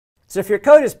So if your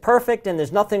code is perfect and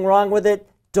there's nothing wrong with it,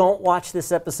 don't watch this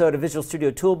episode of Visual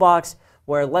Studio Toolbox,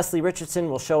 where Leslie Richardson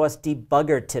will show us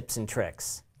debugger tips and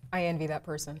tricks. I envy that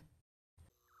person.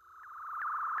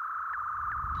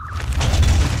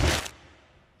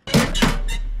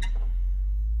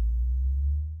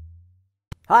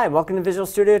 Hi, welcome to Visual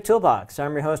Studio Toolbox.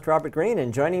 I'm your host, Robert Green,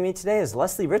 and joining me today is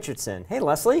Leslie Richardson. Hey,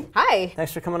 Leslie. Hi.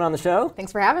 Thanks for coming on the show.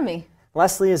 Thanks for having me.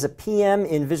 Leslie is a PM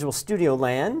in Visual Studio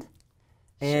land,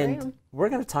 and Sure am. we're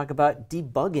going to talk about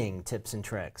debugging tips and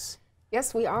tricks.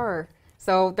 Yes, we are.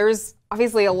 So there's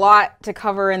obviously a lot to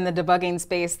cover in the debugging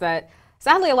space that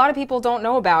sadly a lot of people don't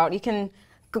know about. You can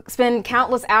spend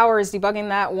countless hours debugging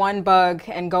that one bug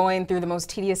and going through the most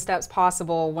tedious steps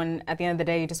possible when at the end of the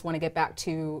day you just want to get back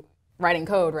to writing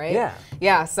code, right? Yeah.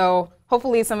 Yeah, so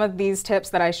hopefully some of these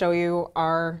tips that I show you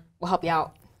will help you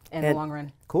out in the long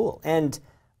run. Cool. And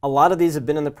a lot of these have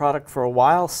been in the product for a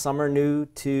while. Some are new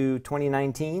to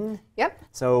 2019. Yep.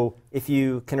 So if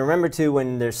you can remember to,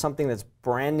 when there's something that's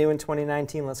brand new in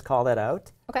 2019, let's call that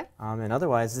out. Okay. And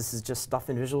otherwise, this is just stuff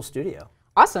in Visual Studio.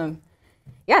 Awesome.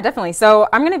 Yeah, definitely. So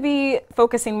I'm going to be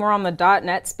focusing more on the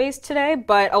 .NET space today,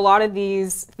 but a lot of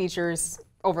these features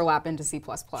overlap into C++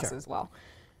 as well.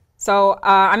 So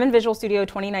I'm in Visual Studio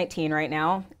 2019 right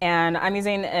now, and I'm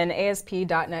using an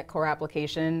ASP.NET Core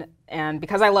application. And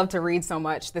because I love to read so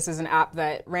much, this is an app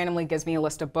that randomly gives me a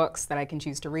list of books that I can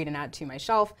choose to read and add to my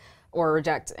shelf, or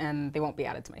reject, and they won't be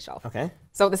added to my shelf. Okay.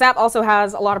 So this app also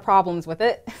has a lot of problems with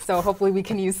it, so hopefully we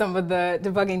can use some of the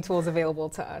debugging tools available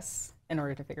to us in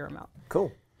order to figure them out.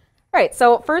 Cool. All right,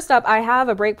 so first up, I have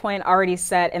a breakpoint already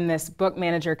set in this book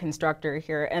manager constructor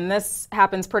here, and this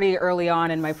happens pretty early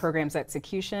on in my program's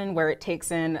execution, where it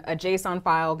takes in a JSON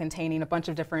file containing a bunch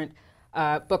of different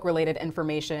book-related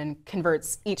information,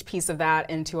 converts each piece of that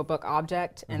into a book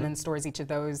object, and then stores each of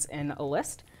those in a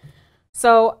list.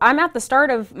 So I'm at the start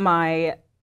of my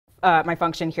my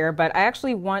function here, but I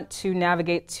actually want to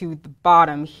navigate to the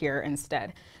bottom here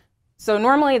instead. So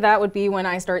normally that would be when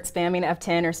I start spamming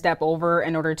F10 or step over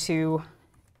in order to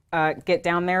get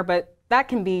down there, but that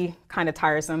can be kind of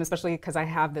tiresome, especially because I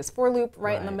have this for loop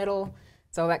right in the middle,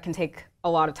 so that can take a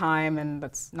lot of time and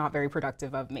that's not very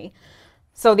productive of me.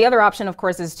 So the other option, of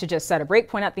course, is to just set a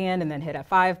breakpoint at the end and then hit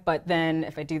F5, but then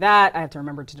if I do that, I have to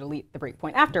remember to delete the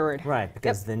breakpoint afterward. Right,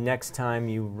 because the next time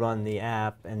you run the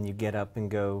app and you get up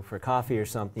and go for coffee or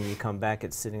something, you come back,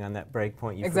 it's sitting on that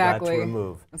breakpoint you forgot to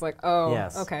remove. It's like, oh,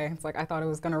 Yes. okay. It's like I thought it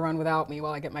was going to run without me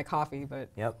while I get my coffee, but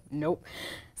nope.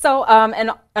 So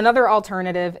and another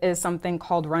alternative is something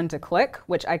called run to click,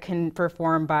 which I can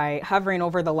perform by hovering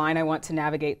over the line I want to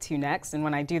navigate to next. And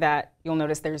when I do that, you'll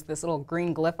notice there's this little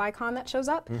green glyph icon that shows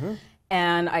up.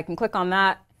 And I can click on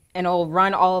that, and it'll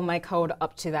run all of my code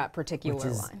up to that particular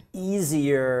line.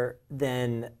 Easier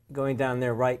than going down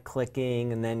there,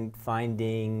 right-clicking, and then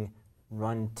finding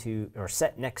run to, or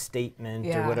set next statement,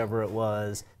 or whatever it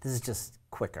was. This is just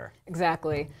quicker.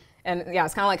 Exactly. And yeah,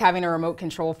 it's kind of like having a remote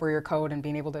control for your code and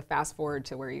being able to fast forward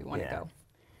to where you want to go.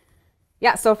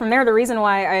 Yeah, so from there, the reason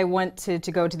why I went to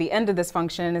go to the end of this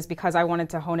function is because I wanted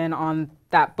to hone in on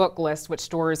that book list, which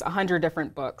stores 100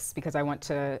 different books, because I want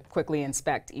to quickly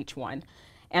inspect each one.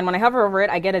 And when I hover over it,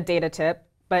 I get a data tip.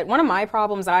 But one of my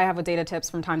problems that I have with data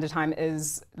tips from time to time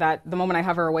is that the moment I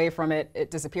hover away from it, it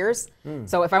disappears.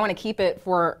 So if I want to keep it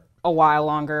for a while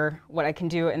longer, what I can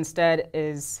do instead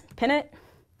is pin it.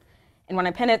 And when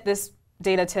I pin it, this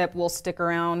data tip will stick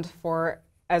around for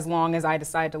as long as I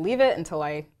decide to leave it until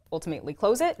I ultimately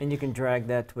close it. And you can drag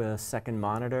that to a second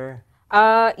monitor?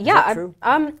 Yeah, Is that true?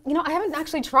 You know, I haven't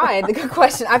actually tried. Good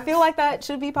question. I feel like that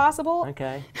should be possible.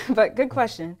 Okay. But good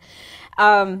question.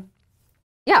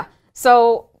 Yeah,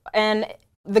 so, and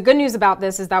the good news about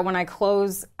this is that when I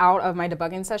close out of my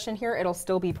debugging session here, it'll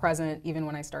still be present even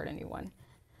when I start a new one.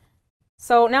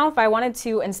 So now if I wanted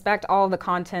to inspect all of the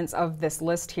contents of this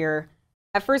list here,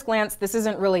 at first glance, this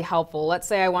isn't really helpful. Let's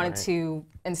say I wanted to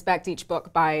inspect each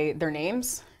book by their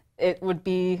names. It would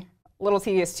be a little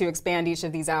tedious to expand each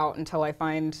of these out until I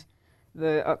find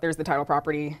there's the title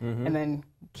property, and then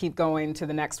keep going to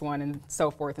the next one and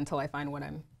so forth until I find what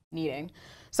I'm needing.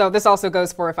 So this also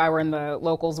goes for if I were in the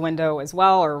locals window as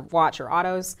well, or watch or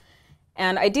autos.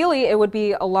 And ideally, it would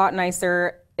be a lot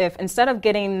nicer if instead of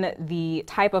getting the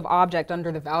type of object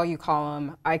under the value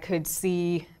column, I could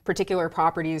see particular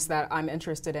properties that I'm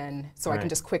interested in, so I can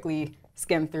just quickly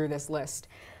skim through this list.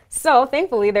 So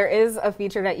thankfully, there is a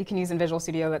feature that you can use in Visual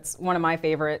Studio that's one of my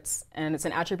favorites, and it's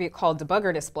an attribute called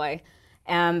debugger display.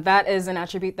 And that is an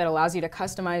attribute that allows you to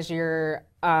customize your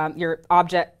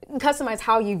object, customize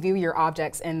how you view your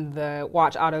objects in the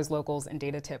watch, autos, locals, and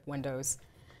data tip windows.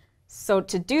 So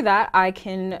to do that, I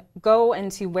can go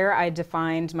into where I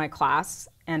defined my class,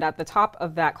 and at the top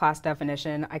of that class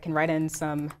definition, I can write in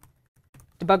some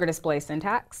debugger display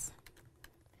syntax.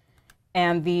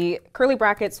 And the curly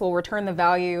brackets will return the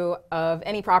value of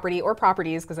any property or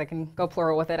properties, because I can go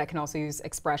plural with it. I can also use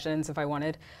expressions if I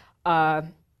wanted, of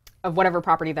whatever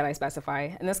property that I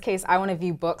specify. In this case, I want to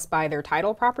view books by their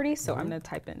title property, so I'm going to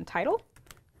type in title.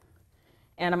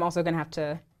 And I'm also going to have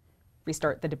to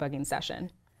restart the debugging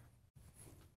session.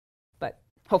 But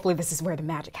hopefully this is where the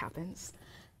magic happens.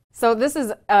 So this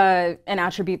is an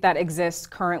attribute that exists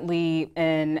currently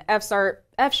in F#,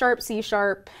 C#,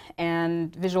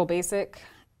 and Visual Basic.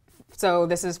 So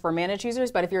this is for managed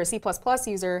users, but if you're a C++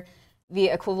 user, the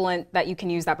equivalent that you can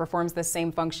use that performs the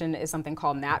same function is something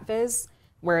called natviz,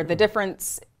 where the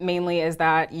difference mainly is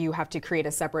that you have to create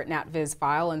a separate natviz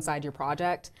file inside your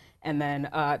project, and then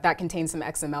that contains some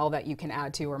XML that you can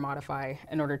add to or modify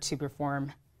in order to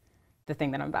perform the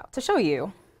thing that I'm about to show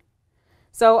you.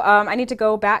 So I need to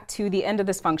go back to the end of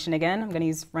this function again. I'm going to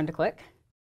use run to click.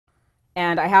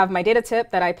 And I have my data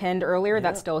tip that I pinned earlier.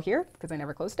 That's still here because I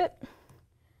never closed it.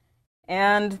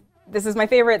 And this is my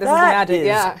favorite. This is the magic.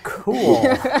 That is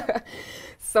cool.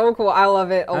 So cool. I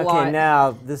love it a lot. Okay,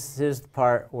 now this is the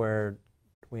part where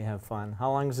we have fun. How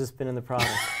long has this been in the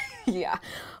product? Yeah,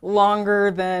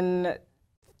 longer than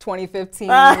 2015,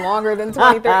 longer than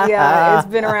 2030. Yeah, it's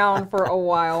been around for a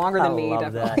while, longer than me,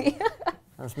 definitely.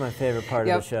 That's my favorite part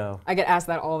of the show. I get asked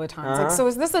that all the time. It's like, so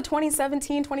is this a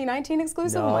 2017, 2019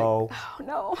 exclusive? No. I'm like, oh,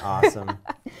 no. Awesome.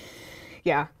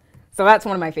 Yeah, so that's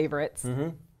one of my favorites.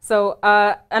 So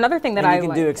another thing that I like. You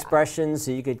can do expressions,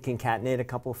 so you could concatenate a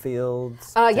couple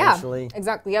fields, yeah,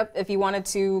 exactly. Yep. If you wanted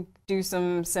to do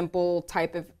some simple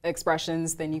type of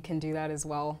expressions, then you can do that as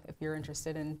well if you're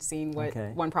interested in seeing what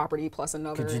one property plus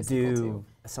another is equal to. Could you do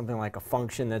something like a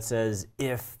function that says,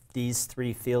 if these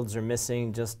 3 fields are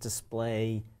missing, just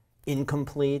display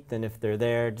incomplete, and if they're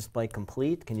there, display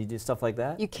complete? Can you do stuff like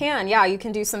that? You can, yeah. You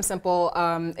can do some simple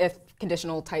if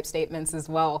conditional type statements as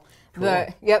well. Cool.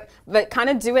 But kind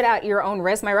of do it at your own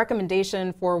risk. My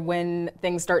recommendation for when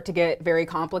things start to get very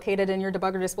complicated in your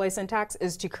debugger display syntax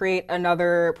is to create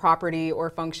another property or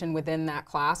function within that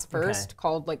class first,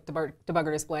 called like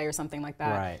debugger display or something like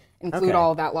that. Right. Include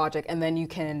all of that logic, and then you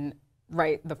can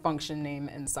write the function name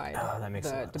inside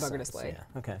the debugger display.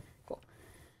 Yeah. Okay. Cool.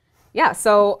 Yeah,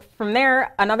 so from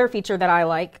there, another feature that I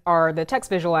like are the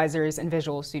text visualizers in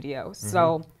Visual Studio.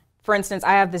 So for instance,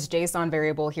 I have this JSON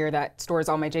variable here that stores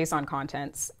all my JSON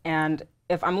contents. And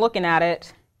if I'm looking at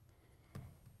it,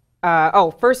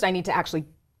 first I need to actually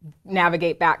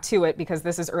navigate back to it because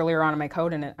this is earlier on in my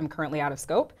code and I'm currently out of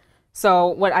scope. So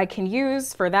what I can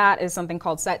use for that is something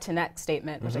called set to next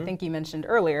statement, which I think you mentioned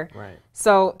earlier. Right.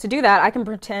 So to do that, I can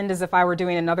pretend as if I were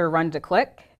doing another run to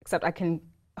click, except I can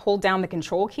hold down the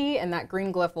control key and that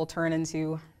green glyph will turn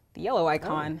into the yellow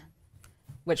icon,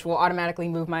 which will automatically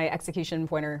move my execution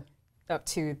pointer up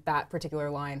to that particular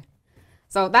line.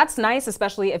 So that's nice,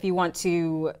 especially if you want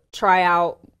to try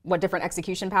out what different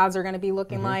execution paths are going to be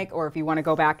looking like, or if you want to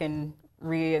go back and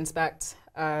re-inspect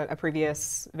a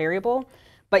previous variable.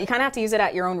 But you kind of have to use it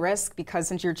at your own risk because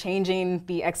since you're changing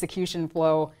the execution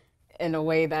flow in a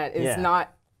way that is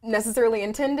not necessarily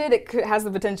intended, it has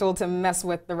the potential to mess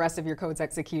with the rest of your code's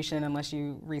execution unless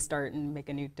you restart and make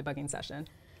a new debugging session.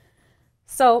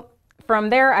 So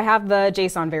from there, I have the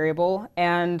JSON variable,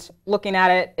 and looking at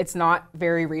it, it's not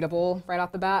very readable right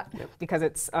off the bat because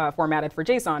it's formatted for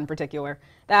JSON in particular.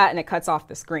 And it cuts off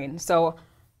the screen. So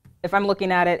if I'm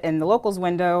looking at it in the locals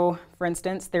window, for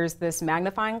instance, there's this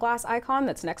magnifying glass icon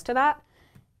that's next to that.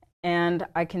 And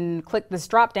I can click this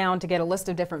drop down to get a list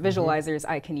of different visualizers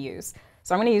I can use.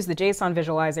 So I'm going to use the JSON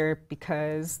visualizer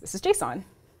because this is JSON.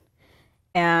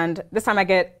 And this time I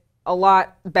get a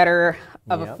lot better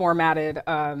of a formatted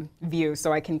view,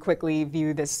 so I can quickly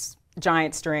view this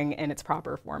giant string in its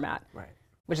proper format,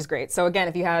 which is great. So again,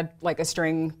 if you had like a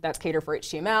string that's catered for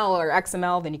HTML or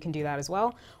XML, then you can do that as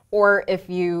well. Or if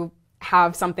you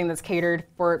have something that's catered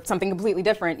for something completely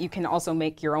different, you can also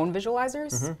make your own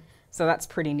visualizers. So that's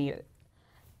pretty neat.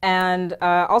 And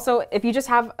also, if you just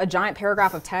have a giant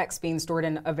paragraph of text being stored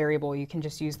in a variable, you can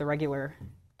just use the regular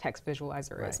text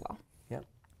visualizer as well. Yep.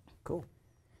 Cool.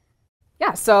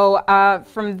 Yeah, so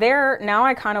from there, now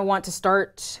I kind of want to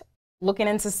start looking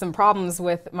into some problems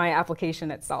with my application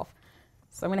itself.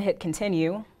 So I'm going to hit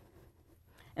continue.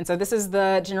 And so this is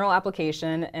the general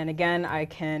application. And again, I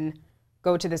can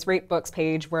go to this rate books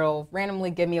page where it'll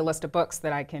randomly give me a list of books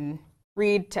that I can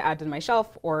read to add to my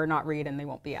shelf or not read, and they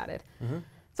won't be added.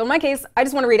 So in my case, I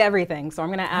just want to read everything. So I'm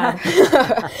going to add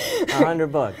 100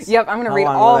 books. Yep, I'm going to read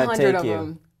all 100 of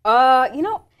them. You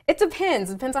know, It depends.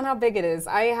 It depends on how big it is.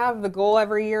 I have the goal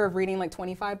every year of reading like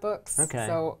 25 books. Okay.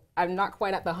 So I'm not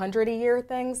quite at the 100 a year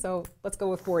thing, so let's go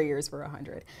with 4 years for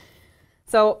 100.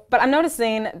 So, but I'm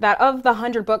noticing that of the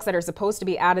 100 books that are supposed to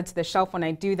be added to the shelf when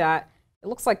I do that, it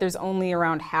looks like there's only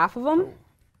around half of them.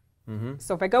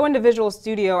 So if I go into Visual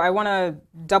Studio, I want to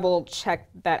double check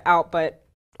that out, but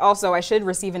also I should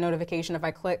receive a notification if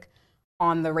I click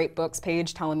on the Rate Books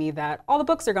page telling me that all the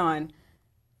books are gone.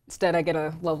 Instead, I get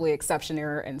a lovely exception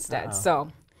error instead. So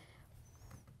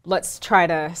let's try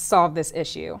to solve this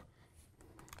issue.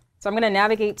 So I'm going to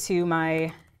navigate to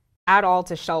my Add All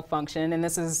to Shelf function, and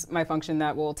this is my function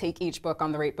that will take each book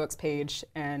on the Rate Books page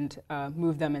and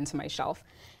move them into my shelf.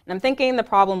 And I'm thinking the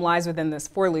problem lies within this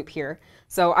for loop here.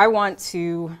 So I want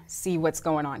to see what's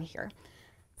going on here.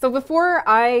 So before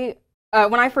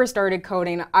when I first started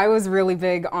coding, I was really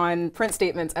big on print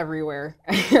statements everywhere.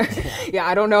 Yeah,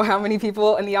 I don't know how many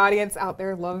people in the audience out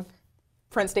there love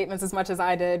print statements as much as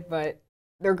I did, but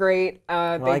they're great.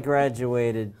 Well, I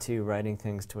graduated to writing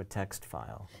things to a text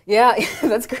file. Yeah,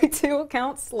 that's great too.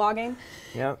 Counts, logging.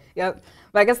 Yep.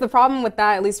 But I guess the problem with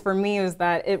that, at least for me, is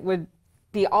that it would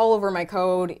be all over my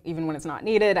code, even when it's not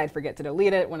needed. I'd forget to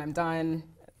delete it when I'm done.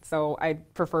 So I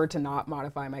prefer to not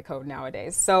modify my code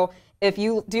nowadays. So if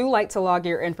you do like to log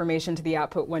your information to the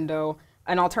output window,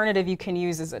 an alternative you can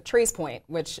use is a trace point,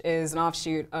 which is an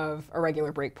offshoot of a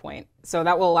regular breakpoint. So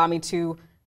that will allow me to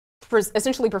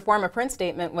essentially perform a print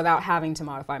statement without having to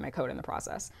modify my code in the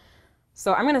process.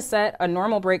 So I'm going to set a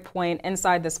normal breakpoint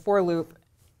inside this for loop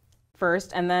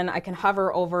first, and then I can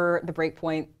hover over the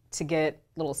breakpoint to get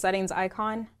little settings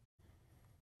icon.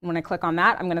 And when I click on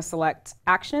that, I'm going to select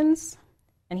Actions.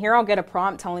 And here I'll get a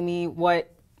prompt telling me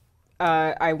what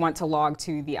I want to log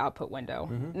to the output window.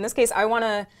 In this case, I want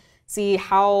to see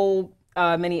how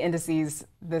many indices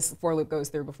this for loop goes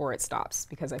through before it stops,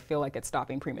 because I feel like it's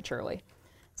stopping prematurely.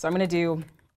 So I'm going to do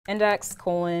index,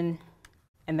 colon,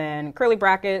 and then curly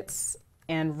brackets,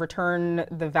 and return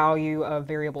the value of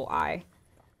variable I.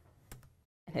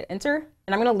 And hit enter.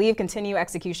 And I'm going to leave continue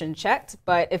execution checked,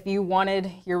 but if you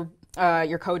wanted your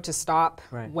code to stop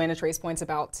when a trace point's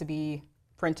about to be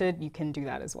printed, you can do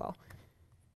that as well.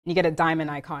 You get a diamond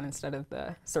icon instead of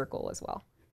the circle as well.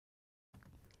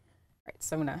 All right,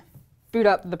 so I'm going to boot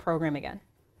up the program again.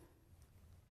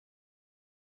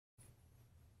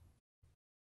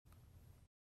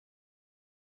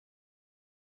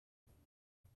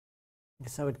 I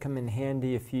guess that would come in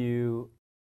handy if you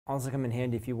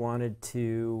wanted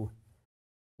to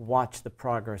watch the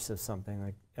progress of something.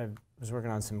 Like I was working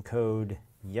on some code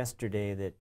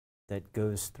yesterday that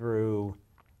goes through,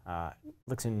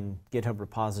 looks in GitHub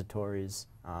repositories,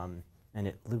 and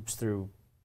it loops through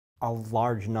a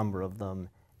large number of them.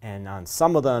 And on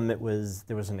some of them, there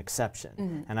was an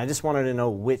exception, and I just wanted to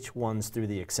know which ones threw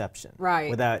the exception,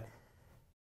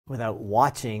 without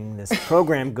watching this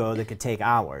program go that could take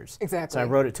hours. Exactly. So I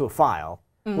wrote it to a file,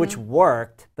 which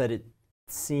worked, but it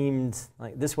seemed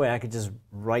like this way I could just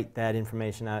write that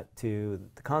information out to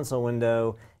the console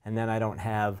window, and then I don't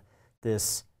have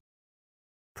this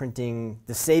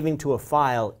saving to a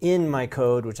file in my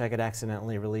code, which I could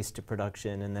accidentally release to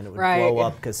production, and then it would blow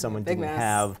up because someone didn't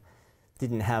have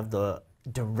the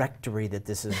directory that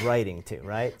this is writing to,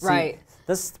 right? See,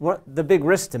 that's what the big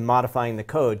risk to modifying the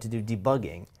code to do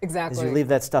debugging. Exactly. Is you leave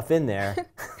that stuff in there.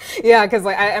 Yeah, because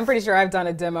like, I'm pretty sure I've done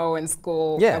a demo in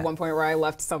school at one point where I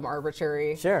left some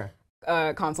arbitrary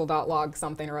console.log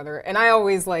something or other. And I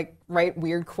always like write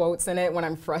weird quotes in it when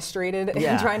I'm frustrated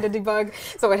and trying to debug.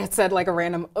 So it had said like a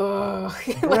random ugh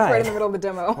right in the middle of the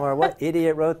demo. Or what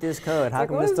idiot wrote this code? How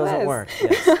come this doesn't work?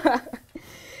 Yes.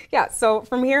 Yeah, so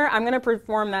from here, I'm going to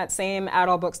perform that same add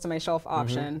all books to my shelf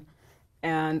option.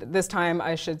 And this time,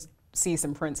 I should see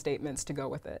some print statements to go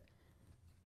with it.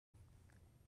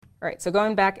 All right, so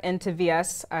going back into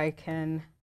VS, I can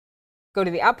go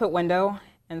to the output window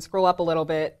and scroll up a little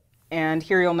bit. And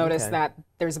here you'll notice that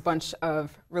there's a bunch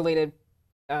of related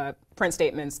print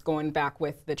statements going back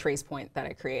with the trace point that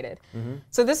I created.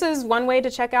 So this is one way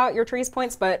to check out your trace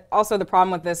points, but also the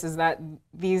problem with this is that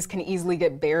these can easily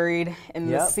get buried in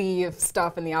the sea of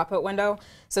stuff in the output window.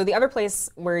 So the other place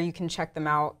where you can check them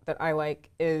out that I like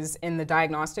is in the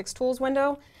diagnostics tools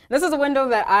window. This is a window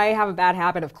that I have a bad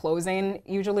habit of closing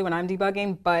usually when I'm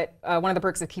debugging, but one of the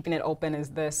perks of keeping it open is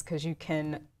this, because you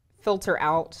can filter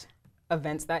out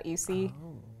events that you see.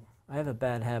 I have a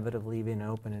bad habit of leaving it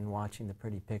open and watching the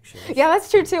pretty pictures. Yeah, that's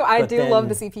true too. I do love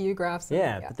the CPU graphs.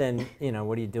 Yeah, but then,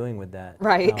 what are you doing with that?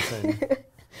 Right.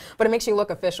 But it makes you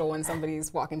look official when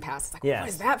somebody's walking past. It's like, what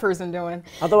is that person doing?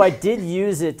 Although I did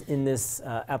use it in this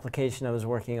application I was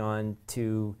working on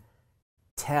to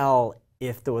tell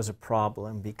if there was a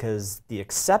problem, because the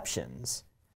exceptions,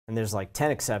 and there's like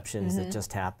 10 exceptions that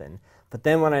just happen. But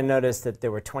then when I noticed that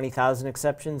there were 20,000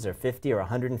 exceptions or 50 or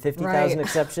 150,000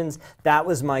 exceptions, that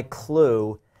was my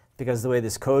clue, because the way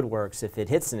this code works, if it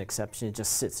hits an exception, it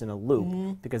just sits in a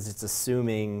loop because it's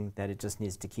assuming that it just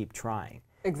needs to keep trying.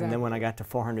 Exactly. And then when I got to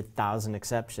 400,000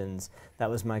 exceptions, that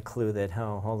was my clue that,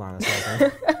 oh, hold on a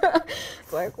second.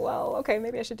 It's like, well, okay,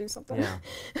 maybe I should do something. Yeah.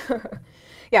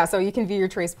 Yeah, so you can view your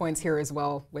trace points here as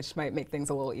well, which might make things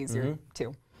a little easier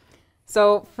too.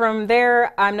 So from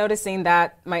there, I'm noticing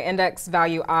that my index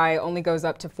value I only goes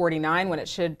up to 49 when it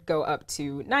should go up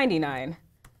to 99.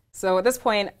 So at this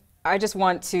point, I just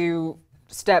want to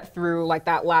step through like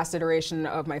that last iteration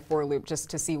of my for loop just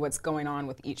to see what's going on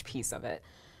with each piece of it.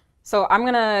 So I'm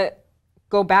going to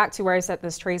go back to where I set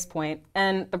this trace point.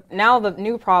 And now the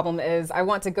new problem is I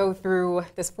want to go through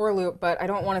this for loop, but I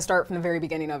don't want to start from the very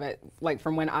beginning of it, like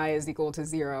from when I is equal to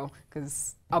 0,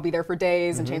 because I'll be there for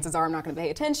days and chances are I'm not going to pay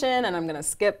attention, and I'm going to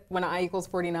skip when I equals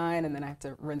 49, and then I have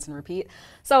to rinse and repeat.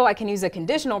 So I can use a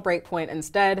conditional breakpoint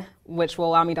instead, which will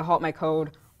allow me to halt my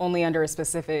code only under a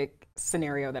specific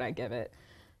scenario that I give it.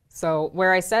 So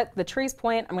where I set the trace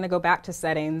point, I'm going to go back to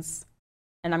settings,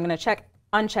 and I'm going to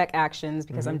uncheck actions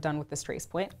because I'm done with this trace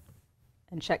point,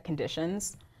 and check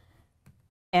conditions.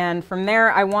 And from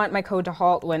there, I want my code to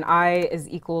halt when I is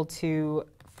equal to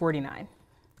 49.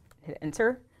 Hit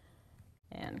enter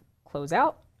and close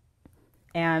out.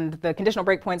 And the conditional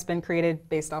breakpoint's been created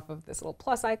based off of this little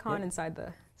plus icon inside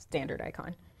the standard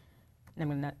icon. And I'm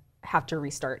going to have to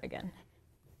restart again.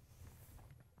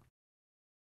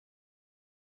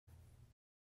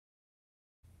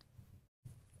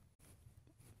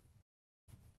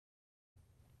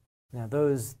 Now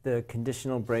the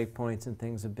conditional breakpoints and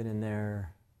things have been in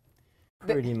there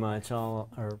pretty much all,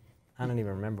 or I don't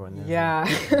even remember when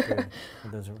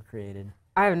those were created.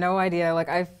 I have no idea. Like,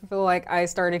 I feel like I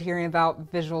started hearing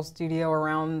about Visual Studio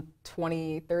around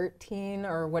 2013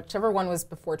 or whichever one was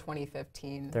before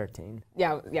 2015. 13.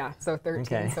 Yeah, so 13.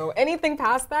 Okay. So anything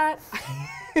past that,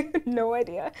 no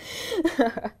idea.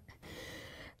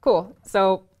 Cool.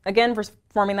 So again,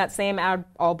 performing that same add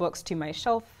all books to my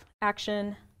shelf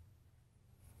action.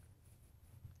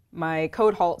 My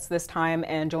code halts this time,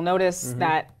 and you'll notice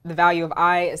that the value of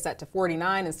I is set to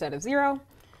 49 instead of 0.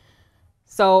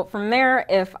 So from there,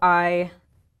 if I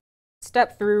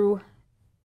step through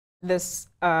this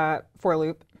for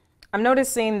loop, I'm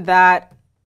noticing that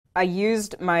I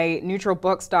used my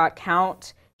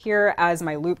neutralBooks.count here as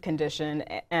my loop condition,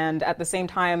 and at the same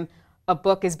time, a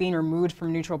book is being removed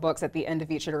from neutralBooks at the end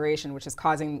of each iteration, which is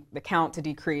causing the count to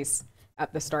decrease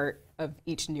at the start of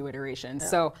each new iteration. Yeah.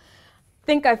 So I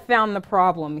think I found the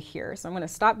problem here. So I'm going to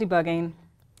stop debugging,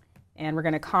 and we're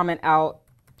going to comment out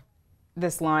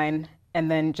this line,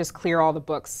 and then just clear all the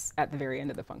books at the very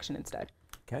end of the function instead.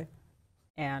 Okay.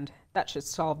 And that should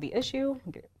solve the issue.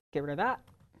 Get rid of that.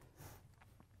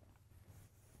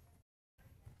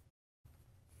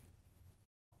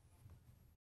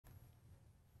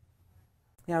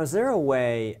 Now, is there a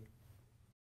way,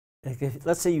 like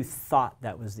let's say you thought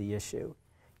that was the issue,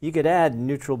 you could add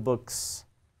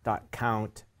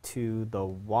neutralBooks.count to the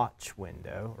watch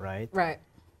window, right? Right.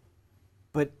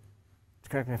 But,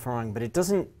 correct me if I'm wrong, but it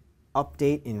doesn't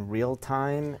update in real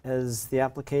time as the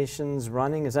application's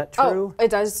running. Is that true? Oh,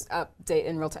 it does update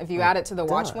in real time. If you add it to the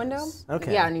watch window,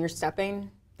 okay. Yeah, and you're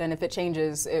stepping, then if it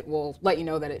changes, it will let you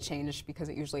know that it changed because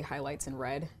it usually highlights in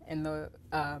red in the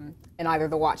in either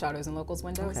the watch autos and locals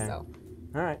windows. Okay. So.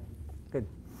 All right, good.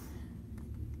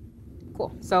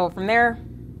 Cool. So from there,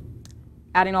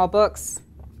 adding all books.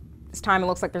 This time it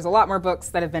looks like there's a lot more books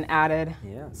that have been added.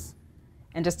 Yes.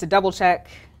 And just to double check,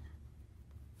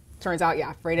 turns out, yeah,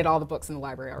 I've rated all the books in the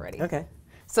library already. Okay.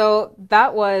 So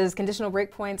that was conditional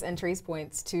breakpoints and trace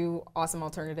points, two awesome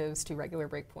alternatives to regular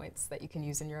breakpoints that you can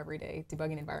use in your everyday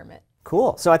debugging environment.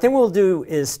 Cool. So I think what we'll do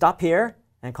is stop here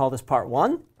and call this part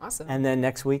 1. Awesome. And then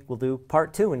next week we'll do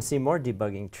part 2 and see more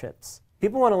debugging tips.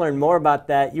 People want to learn more about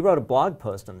that. You wrote a blog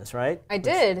post on this, right? I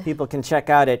did. People can check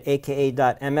out at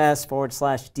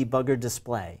aka.ms/debugger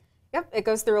display. Yep, it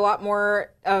goes through a lot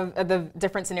more of the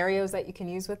different scenarios that you can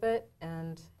use with it,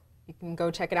 and you can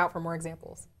go check it out for more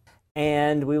examples.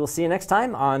 And we will see you next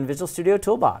time on Visual Studio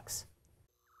Toolbox.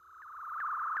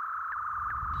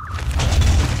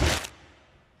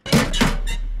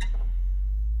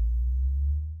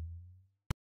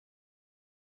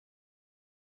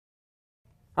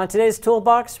 On today's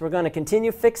Toolbox, we're going to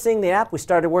continue fixing the app we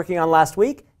started working on last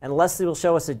week, and Leslie will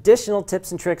show us additional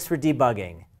tips and tricks for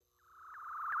debugging.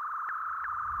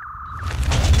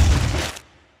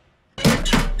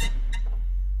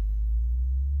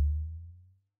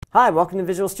 Hi, welcome to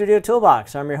Visual Studio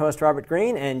Toolbox. I'm your host, Robert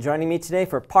Green, and joining me today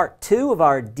for part 2 of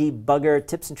our debugger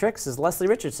tips and tricks is Leslie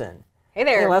Richardson. Hey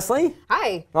there. Hey, Leslie.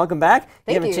 Hi. Welcome back. Thank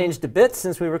you haven't you. changed a bit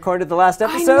since we recorded the last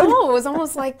episode. I know. It was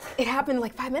almost like it happened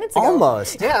like 5 minutes ago.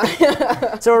 Almost.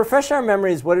 Yeah. So refresh our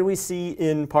memories. What did we see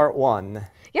in part 1?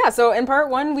 Yeah, so in part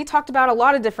 1, we talked about a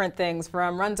lot of different things,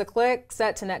 from run to click,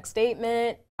 set to next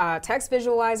statement, text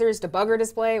visualizers, debugger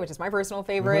display, which is my personal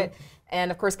favorite, and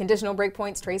of course conditional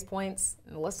breakpoints, trace points,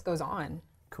 and the list goes on.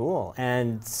 Cool.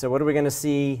 And so what are we going to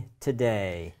see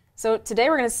today? So today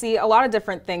we're going to see a lot of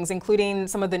different things, including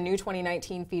some of the new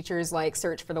 2019 features like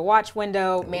search for the watch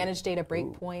window, manage data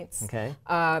breakpoints,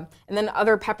 and then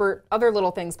other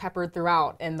little things peppered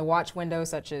throughout in the watch window,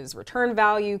 such as return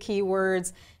value,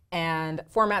 keywords, and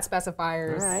format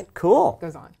specifiers. All right, cool.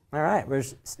 Goes on. All right, we're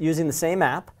using the same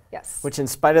app. Yes. Which, in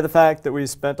spite of the fact that we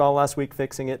spent all last week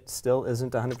fixing it, still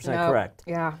isn't 100% correct.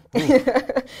 Yeah.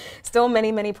 Still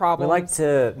many, many problems. We like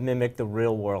to mimic the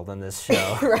real world on this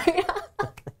show. Right?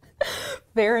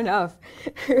 Fair enough.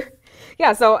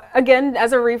 Yeah, so again,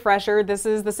 as a refresher, this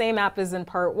is the same app as in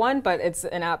part 1, but it's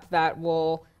an app that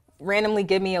will randomly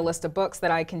give me a list of books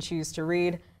that I can choose to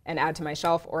read and add to my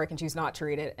shelf, or I can choose not to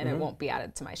read it and it won't be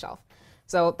added to my shelf.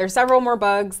 So there's several more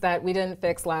bugs that we didn't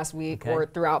fix last week or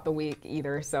throughout the week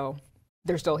either, so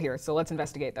they're still here. So let's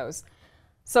investigate those.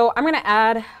 So I'm going to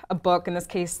add a book, in this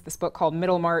case, this book called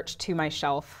Middlemarch, to my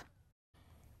shelf.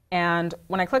 And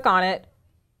when I click on it,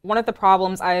 one of the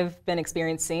problems I've been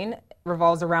experiencing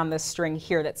revolves around this string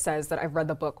here that says that I've read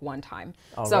the book one time.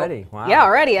 Already? So, wow. Yeah,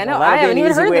 already. I know. Well, I haven't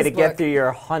even heard of this book. That'd be an easy way to get through your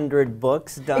 100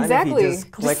 books done. Exactly. If you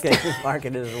just click it and mark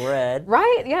it as read.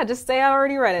 Right? Yeah, just say I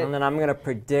already read it. And then I'm going to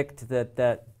predict that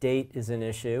that date is an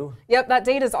issue. Yep, that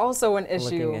date is also an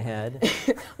issue. Looking ahead.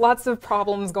 Lots of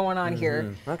problems going on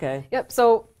here. Okay. Yep,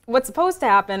 so what's supposed to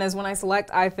happen is when I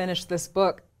select I finished this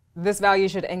book, this value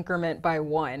should increment by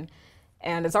 1.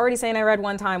 And it's already saying I read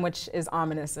one time, which is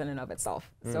ominous in and of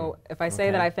itself. So if I say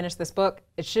that I finished this book,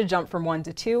 it should jump from 1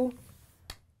 to 2.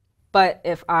 But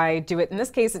if I do it in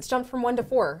this case, it's jumped from 1 to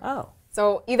 4. Oh.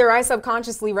 So either I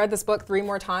subconsciously read this book 3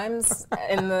 more times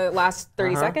in the last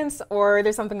 30 seconds, or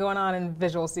there's something going on in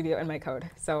Visual Studio in my code.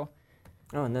 So.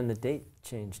 Oh, and then the date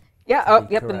changed. Yeah. To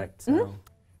be correct.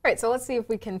 Right. So let's see if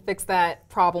we can fix that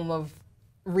problem of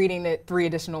reading it 3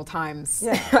 additional times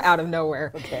out of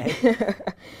nowhere. Okay.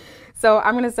 So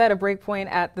I'm going to set a breakpoint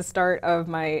at the start of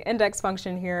my index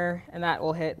function here, and that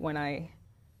will hit when I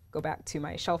go back to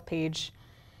my shelf page.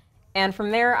 And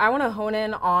from there, I want to hone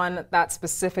in on that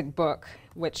specific book,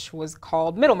 which was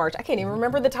called Middlemarch. I can't even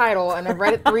remember the title, and I've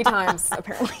read it 3 times,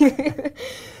 apparently.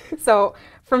 So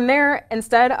from there,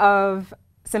 instead of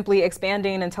simply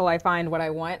expanding until I find what I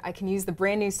want, I can use the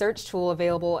brand new search tool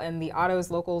available in the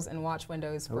Autos, Locals, and Watch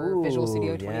windows for Visual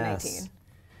Studio 2019. Yes.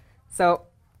 So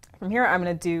from here, I'm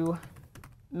going to do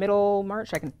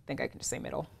Middlemarch. I think I can just say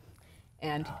middle.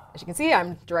 And as you can see,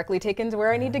 I'm directly taken to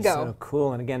where I need to go. So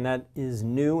cool. And again, that is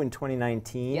new in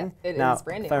 2019. Yeah, it now, is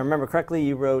brand new. If I remember correctly,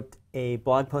 you wrote a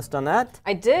blog post on that?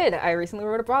 I did. I recently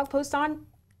wrote a blog post on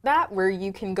that where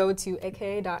you can go to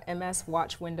aka.ms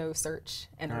watch window search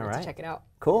and to check it out.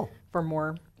 Cool. For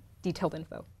more detailed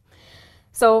info.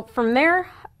 So from there,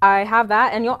 I have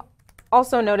that, and you'll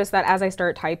also notice that as I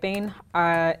start typing,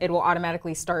 it will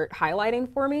automatically start highlighting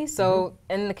for me. So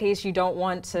in the case you don't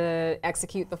want to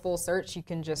execute the full search, you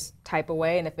can just type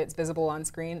away, and if it's visible on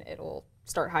screen, it'll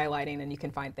start highlighting, and you can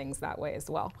find things that way as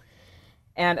well.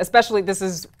 And especially this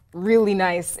is really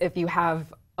nice if you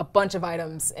have a bunch of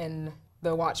items in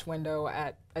the watch window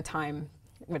at a time,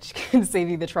 which can save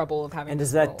you the trouble of having to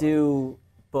does that do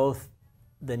both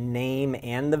the name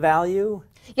and the value?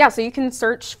 Yeah, so you can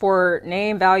search for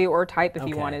name, value, or type if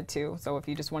you wanted to. So if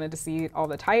you just wanted to see all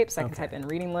the types, I can type in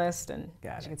reading list, and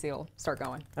as you can see, it'll start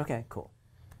going. Okay, cool.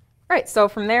 All right, so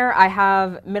from there, I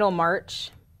have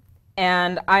Middlemarch,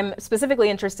 and I'm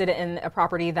specifically interested in a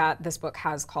property that this book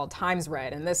has called times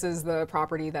read, and this is the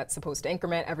property that's supposed to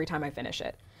increment every time I finish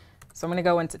it. So I'm going to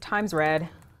go into times read.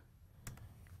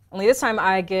 Only this time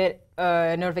I get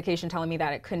a notification telling me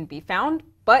that it couldn't be found,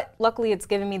 but luckily it's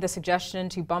giving me the suggestion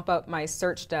to bump up my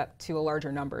search depth to a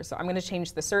larger number. So I'm going to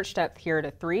change the search depth here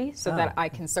to 3 so that I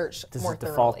can search more thoroughly. Does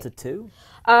it default to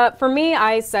 2? For me,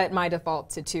 I set my default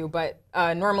to 2, but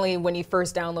normally when you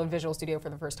first download Visual Studio for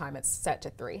the first time, it's set to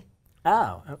 3.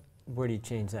 Oh, where do you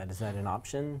change that? Is that an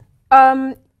option?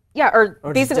 Yeah, or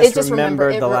basically just it's just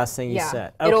remember the last thing you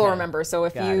set. Okay. It'll remember. So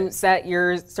if Got you it. set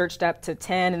your search depth to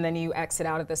 10 and then you exit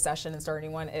out of the session and start a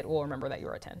new one, it will remember that you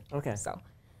were at 10. Okay. So,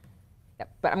 yep.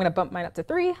 But I'm going to bump mine up to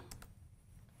 3.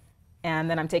 And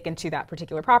then I'm taken to that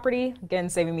particular property, again,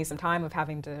 saving me some time of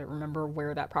having to remember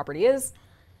where that property is.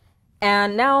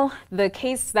 And now the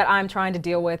case that I'm trying to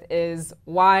deal with is,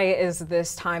 why is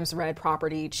this times red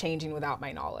property changing without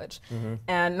my knowledge?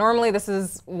 And normally this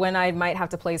is when I might have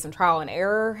to play some trial and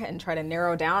error and try to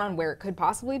narrow down on where it could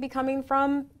possibly be coming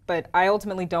from, but I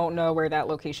ultimately don't know where that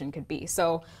location could be.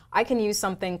 So I can use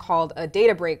something called a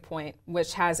data breakpoint,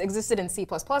 which has existed in C++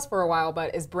 for a while,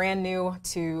 but is brand new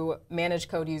to managed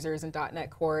code users in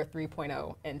 .NET Core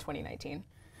 3.0 in 2019.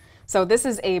 So this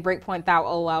is a breakpoint that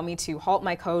will allow me to halt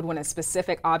my code when a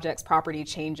specific object's property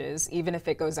changes, even if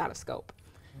it goes out of scope.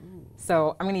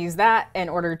 So I'm going to use that in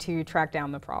order to track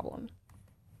down the problem.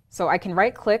 So I can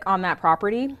right-click on that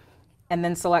property and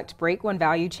then select break when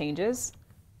value changes.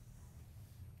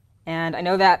 And I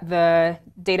know that the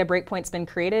data breakpoint's been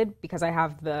created because I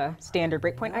have the standard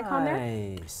breakpoint icon there.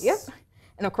 Nice. Yep.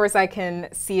 And of course I can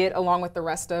see it along with the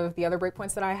rest of the other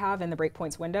breakpoints that I have in the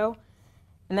breakpoints window.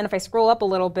 And then if I scroll up a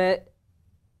little bit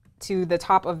to the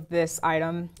top of this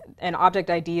item, an object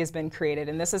ID has been created.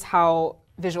 And this is how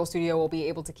Visual Studio will be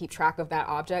able to keep track of that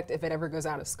object if it ever goes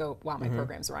out of scope while my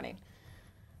program's running.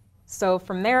 So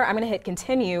from there, I'm going to hit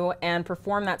continue and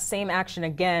perform that same action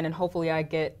again, and hopefully I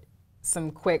get some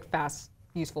quick, fast,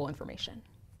 useful information.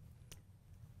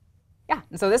 Yeah,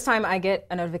 and so this time I get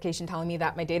a notification telling me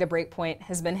that my data breakpoint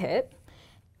has been hit,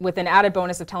 with an added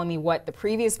bonus of telling me what the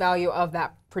previous value of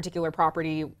that particular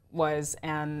property was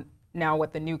and now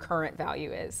what the new current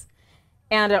value is.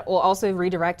 And it will also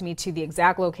redirect me to the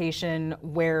exact location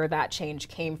where that change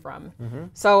came from.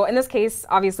 So in this case,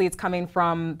 obviously it's coming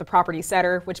from the property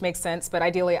setter, which makes sense, but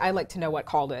ideally I'd like to know what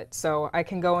called it. So I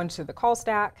can go into the call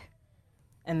stack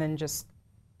and then just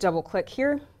double click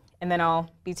here, and then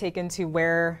I'll be taken to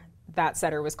where that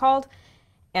setter was called.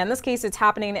 And in this case, it's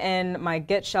happening in my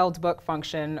get shell debug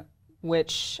function,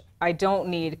 which I don't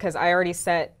need because I already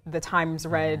set the times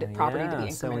red property to be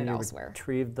incremented so when you elsewhere.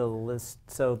 retrieve the list,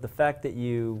 so the fact that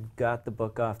you got the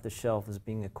book off the shelf is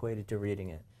being equated to reading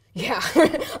it. Yeah,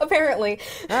 apparently.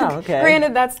 Oh, okay.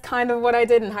 Granted, that's kind of what I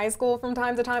did in high school from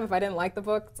time to time. If I didn't like the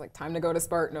book, it's like time to go to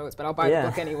Spark Notes, but I'll buy the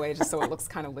book anyway just so it looks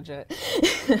kind of legit.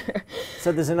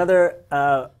 So there's another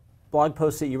blog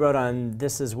post that you wrote on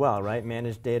this as well, right?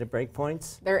 Managed data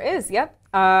breakpoints? There is, yep.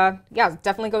 Yeah,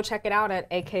 definitely go check it out at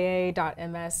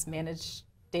aka.ms managed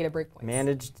data breakpoints.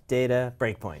 Managed data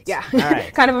breakpoints. Yeah, all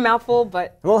right. kind of a mouthful,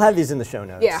 but. We'll have these in the show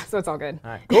notes. Yeah, so it's all good.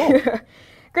 All right, cool.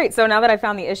 Great, so now that I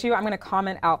found the issue, I'm going to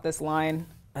comment out this line.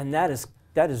 And that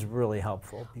is really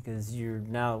helpful because you're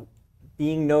now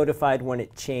being notified when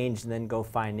it changed and then go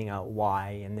finding out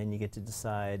why, and then you get to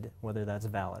decide whether that's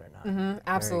valid or not.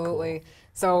 Absolutely. Cool.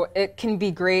 So it can be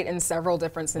great in several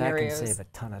different scenarios. That can save a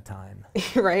ton of time.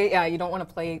 Right? Yeah, you don't want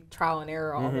to play trial and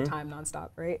error all the time nonstop,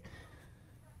 right?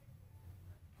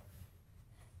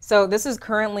 So this is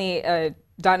currently a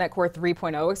 .NET Core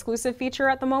 3.0 exclusive feature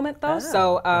at the moment, though.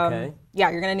 So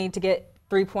yeah, you're going to need to get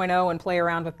 3.0 and play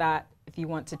around with that if you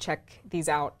want to check these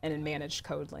out in managed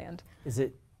code land. Is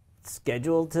it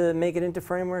scheduled to make it into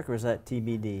framework, or is that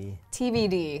TBD?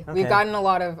 TBD. Okay. We've gotten a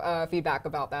lot of feedback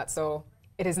about that, so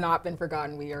it has not been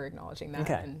forgotten. We are acknowledging that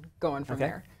and going from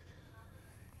there.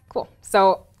 Cool.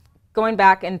 So going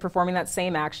back and performing that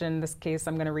same action, in this case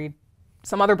I'm going to read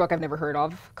some other book I've never heard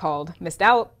of called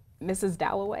Mrs.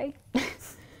 Dalloway.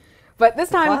 But this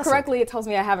time, correctly, it tells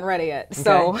me I haven't read it yet,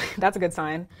 so that's a good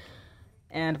sign.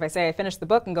 And if I say I finished the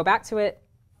book and go back to it,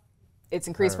 it's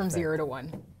increased from 0 to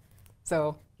 1.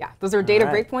 So yeah, those are data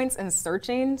breakpoints and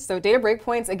searching. So data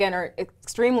breakpoints, again, are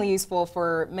extremely useful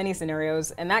for many scenarios.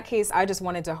 In that case, I just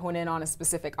wanted to hone in on a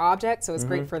specific object, so it's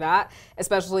great for that,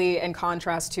 especially in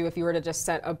contrast to if you were to just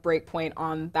set a breakpoint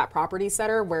on that property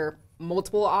setter where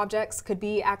multiple objects could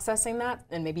be accessing that,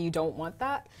 and maybe you don't want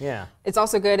that. Yeah. It's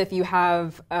also good if you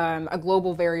have a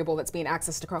global variable that's being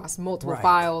accessed across multiple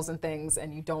files and things,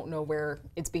 and you don't know where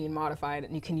it's being modified,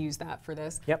 and you can use that for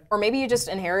this. Yep. Or maybe you just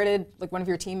inherited like one of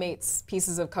your teammates'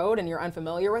 pieces of code and you're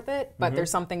unfamiliar with it, but there's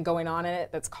something going on in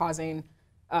it that's causing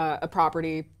a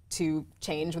property to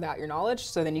change without your knowledge.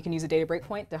 So then you can use a data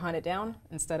breakpoint to hunt it down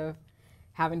instead of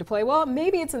having to play, well,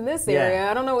 maybe it's in this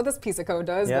area. I don't know what this piece of code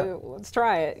does, but let's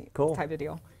try it. Cool. Type of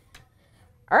deal.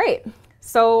 All right.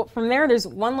 So from there, there's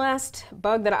one last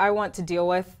bug that I want to deal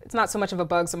with. It's not so much of a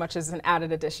bug so much as an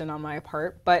added addition on my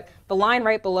part, but the line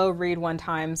right below read one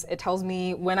times, it tells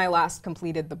me when I last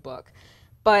completed the book.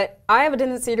 But I have a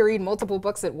tendency to read multiple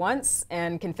books at once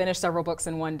and can finish several books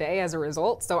in one day as a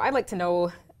result. So I'd like to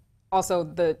know also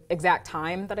the exact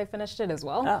time that I finished it as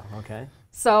well. Oh, okay.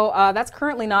 So that's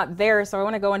currently not there, so I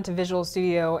want to go into Visual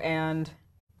Studio and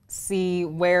see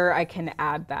where I can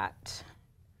add that.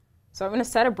 So I'm going to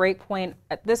set a breakpoint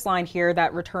at this line here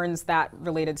that returns that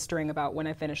related string about when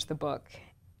I finished the book.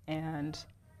 And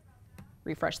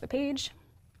refresh the page.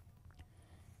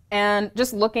 And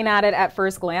just looking at it at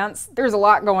first glance, there's a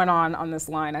lot going on this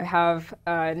line. I have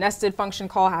a nested function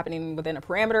call happening within a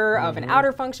parameter of an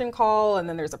outer function call, and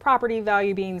then there's a property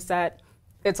value being set.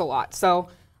 It's a lot. So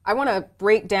I want to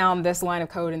break down this line of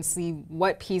code and see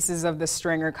what pieces of the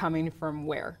string are coming from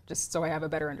where, just so I have a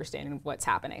better understanding of what's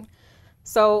happening.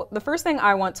 So the first thing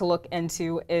I want to look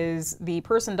into is the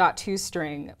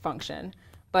person.toString function.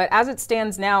 But as it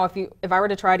stands now, if I were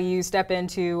to try to use step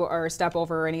into or step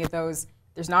over or any of those,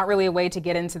 there's not really a way to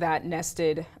get into that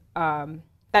nested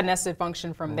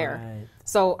function from there.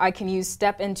 So I can use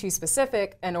step into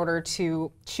specific in order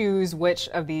to choose which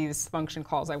of these function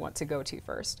calls I want to go to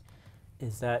first.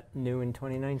 Is that new in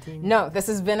 2019? No, this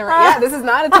has been around. Yeah, this is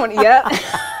not a 20 yet.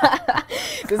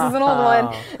 This is an old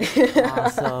one.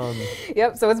 Awesome.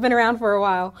 Yep, so it's been around for a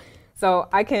while. So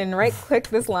I can right-click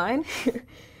this line,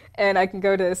 and I can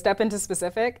go to step into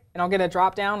specific, and I'll get a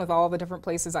drop-down with all the different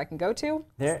places I can go to.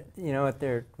 You know what?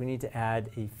 We need to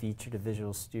add a feature to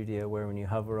Visual Studio where when you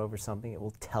hover over something, it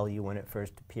will tell you when it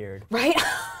first appeared. Right?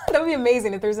 That would be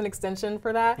amazing if there's an extension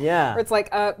for that. Yeah. Or it's like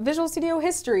a Visual Studio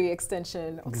History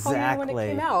extension. It'll tell you when it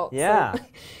came out. Yeah. So.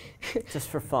 Just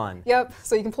for fun. Yep.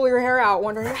 So you can pull your hair out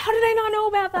wondering, how did I not know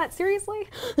about that? Seriously?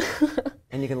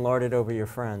 And you can lord it over your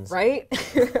friends. Right?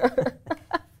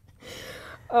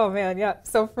 Oh man, yeah.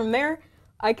 So from there,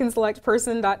 I can select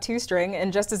person.toString,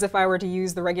 and just as if I were to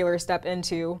use the regular step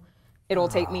into, it'll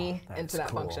take me into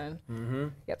that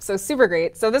function. Yep, so super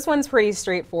great. So this one's pretty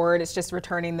straightforward. It's just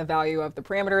returning the value of the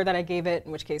parameter that I gave it,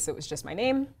 in which case it was just my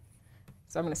name.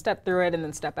 So I'm going to step through it and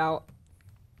then step out.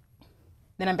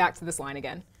 Then I'm back to this line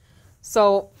again.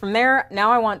 So from there, now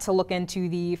I want to look into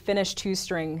the finish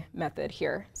toString method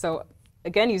here. So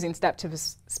again, using step to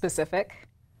specific,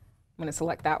 I'm going to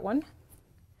select that one.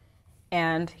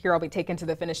 And here I'll be taken to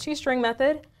the finish toString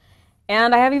method.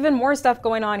 And I have even more stuff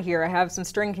going on here. I have some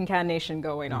string concatenation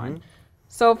going on.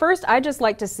 So first, I just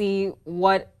like to see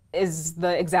what is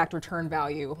the exact return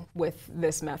value with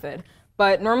this method.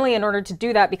 But normally in order to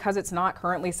do that, because it's not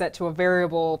currently set to a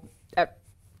variable, at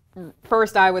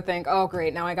first I would think, oh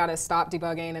great, now I gotta stop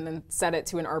debugging and then set it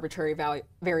to an arbitrary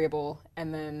variable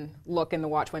and then look in the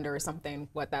watch window or something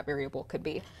what that variable could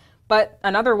be. But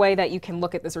another way that you can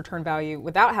look at this return value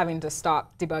without having to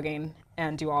stop debugging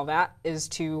and do all that is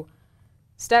to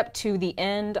step to the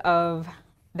end of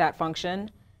that function.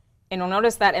 And you'll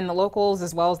notice that in the locals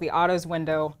as well as the autos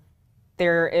window,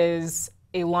 there is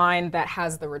a line that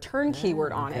has the return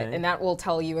keyword on it, and that will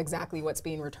tell you exactly what's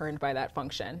being returned by that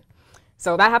function.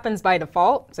 So that happens by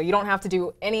default, so you don't have to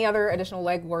do any other additional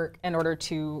legwork in order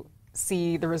to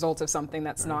see the results of something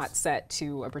that's not set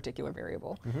to a particular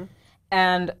variable.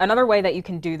 And another way that you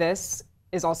can do this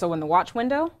is also in the watch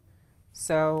window.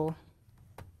 So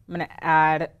I'm going to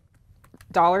add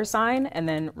 $sign and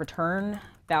then return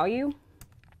value.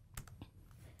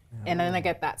 And then I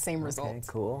get that same result. Okay,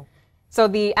 cool. So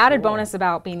the added bonus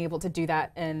about being able to do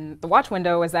that in the watch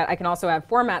window is that I can also add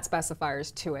format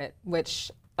specifiers to it, which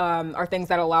are things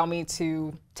that allow me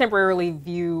to temporarily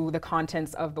view the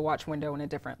contents of the watch window in a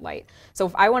different light. So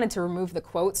if I wanted to remove the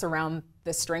quotes around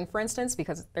the string, for instance,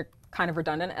 because they're kind of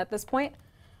redundant at this point,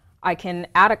 I can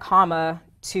add a comma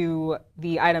to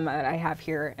the item that I have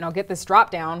here, and I'll get this drop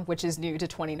down, which is new to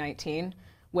 2019,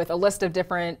 with a list of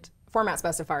different format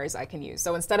specifiers I can use.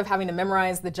 So instead of having to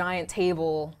memorize the giant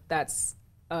table that's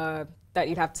that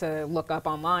you'd have to look up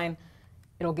online,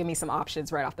 it'll give me some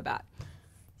options right off the bat.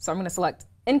 So I'm going to select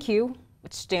NQ,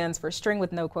 which stands for string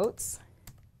with no quotes.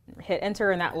 Hit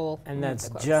enter, and that will. And that's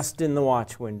just in the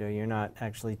watch window. You're not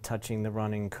actually touching the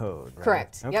running code, right?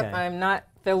 Correct. Okay. Yep. I'm not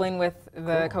fiddling with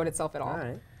the code itself at all. All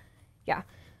right. Yeah.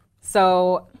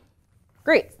 So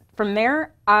great. From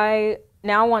there, I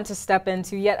now want to step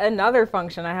into yet another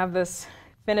function. I have this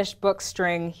finished book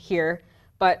string here,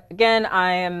 but again,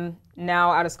 I am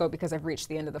now out of scope because I've reached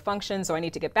the end of the function, so I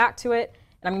need to get back to it.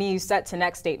 And I'm going to use set to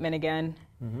next statement again.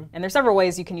 And there's several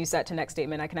ways you can use set to next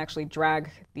statement. I can actually drag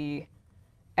the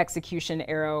execution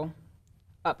arrow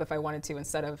up if I wanted to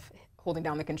instead of holding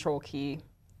down the control key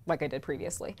like I did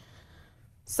previously.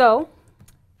 So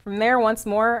from there, once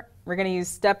more, we're going to use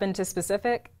step into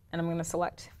specific, and I'm going to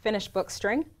select finish book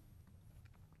string.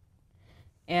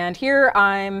 And here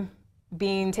I'm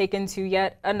being taken to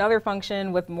yet another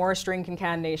function with more string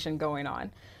concatenation going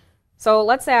on. So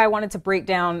let's say I wanted to break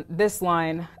down this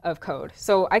line of code.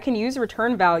 So I can use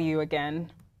return value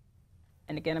again.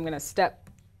 And again, I'm going to step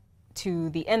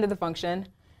to the end of the function.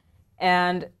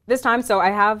 And this time, so I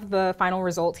have the final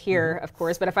result here, of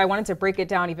course. But if I wanted to break it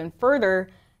down even further,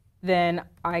 then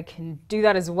I can do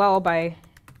that as well by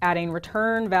adding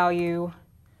return value.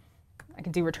 I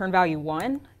can do return value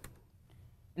 1.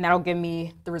 and that'll give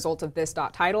me the result of this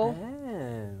dot title.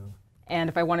 Oh. And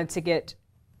if I wanted to get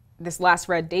this last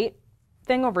red date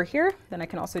thing over here, then I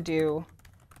can also do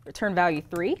return value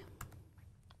 3.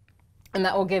 And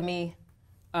that will give me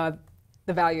the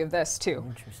value of this too.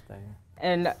 Interesting.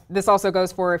 And this also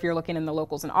goes for if you're looking in the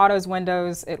locals and autos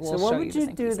windows, it will show you the same pieces. So what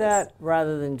would you do that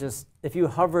rather than just, if you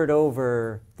hovered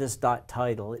over this dot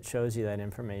title, it shows you that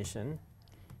information,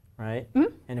 right?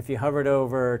 Mm-hmm. And if you hovered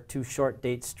over to short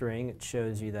date string, it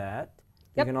shows you that.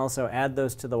 Yep. You can also add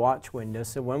those to the watch window.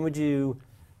 So when would you,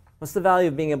 what's the value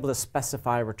of being able to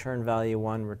specify return value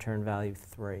 1, return value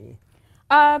 3?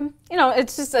 You know,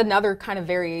 it's just another kind of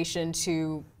variation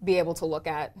to be able to look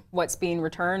at what's being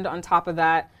returned. On top of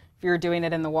that, if you're doing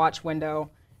it in the watch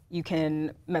window, you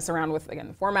can mess around with, again,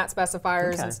 the format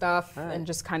specifiers and stuff, and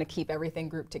just kind of keep everything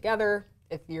grouped together.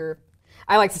 If you're,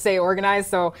 I like to say organized,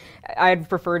 so I'd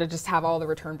prefer to just have all the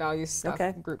return values stuff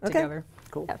grouped together.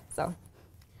 Cool. Yeah, so.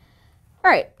 All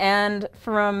right, and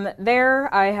from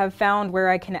there, I have found where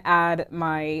I can add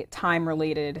my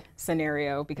time-related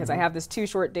scenario, because I have this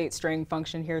toShortDate string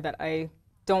function here that I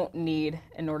don't need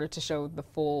in order to show the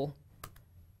full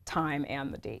time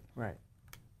and the date. Right.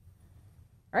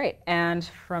 All right, and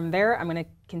from there, I'm going to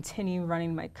continue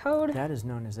running my code. That is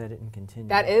known as edit and continue.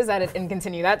 That is edit and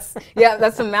continue. That's, yeah,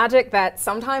 that's some magic that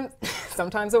sometimes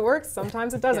it works,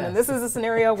 sometimes it doesn't. Yes. And this is a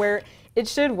scenario where it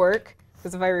should work,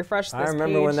 because if I refresh this page. I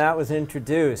remember when that was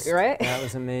introduced. Right? That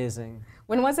was amazing.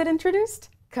 When was it introduced?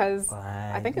 Because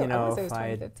I think it was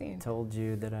 2015. If I told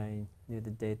you that I knew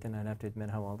the date, then I'd have to admit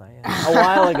how old I am. A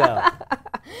while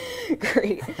ago.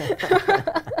 Great.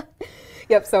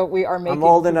 Yep, so we are making... I'm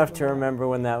old enough to remember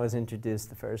when that was introduced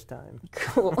the first time.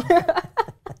 Cool.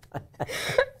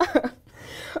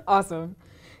 Awesome.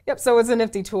 Yep, so it's a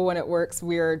nifty tool when it works.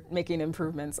 We're making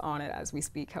improvements on it as we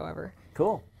speak, however.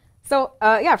 Cool. So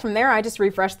yeah, from there I just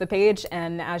refreshed the page,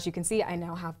 and as you can see, I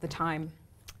now have the time.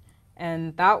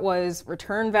 And that was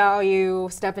return value,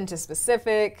 step into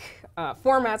specific,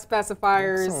 format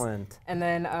specifiers. Excellent. And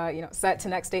then you know, set to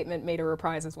next statement made a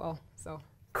reprise as well. So.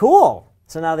 Cool.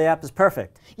 So now the app is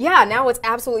perfect. Yeah, now it's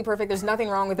absolutely perfect. There's nothing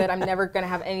wrong with it. I'm never going to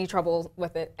have any trouble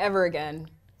with it ever again.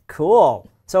 Cool.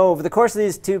 So over the course of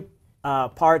these two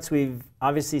parts, we've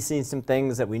obviously seen some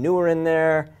things that we knew were in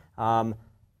there,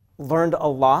 learned a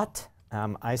lot.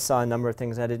 I saw a number of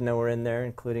things I didn't know were in there,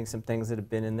 including some things that have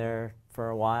been in there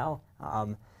for a while.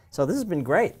 So this has been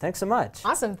great. Thanks so much.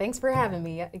 Awesome. Thanks for having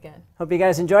me yet again. Hope you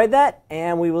guys enjoyed that,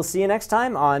 and we will see you next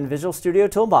time on Visual Studio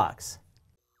Toolbox.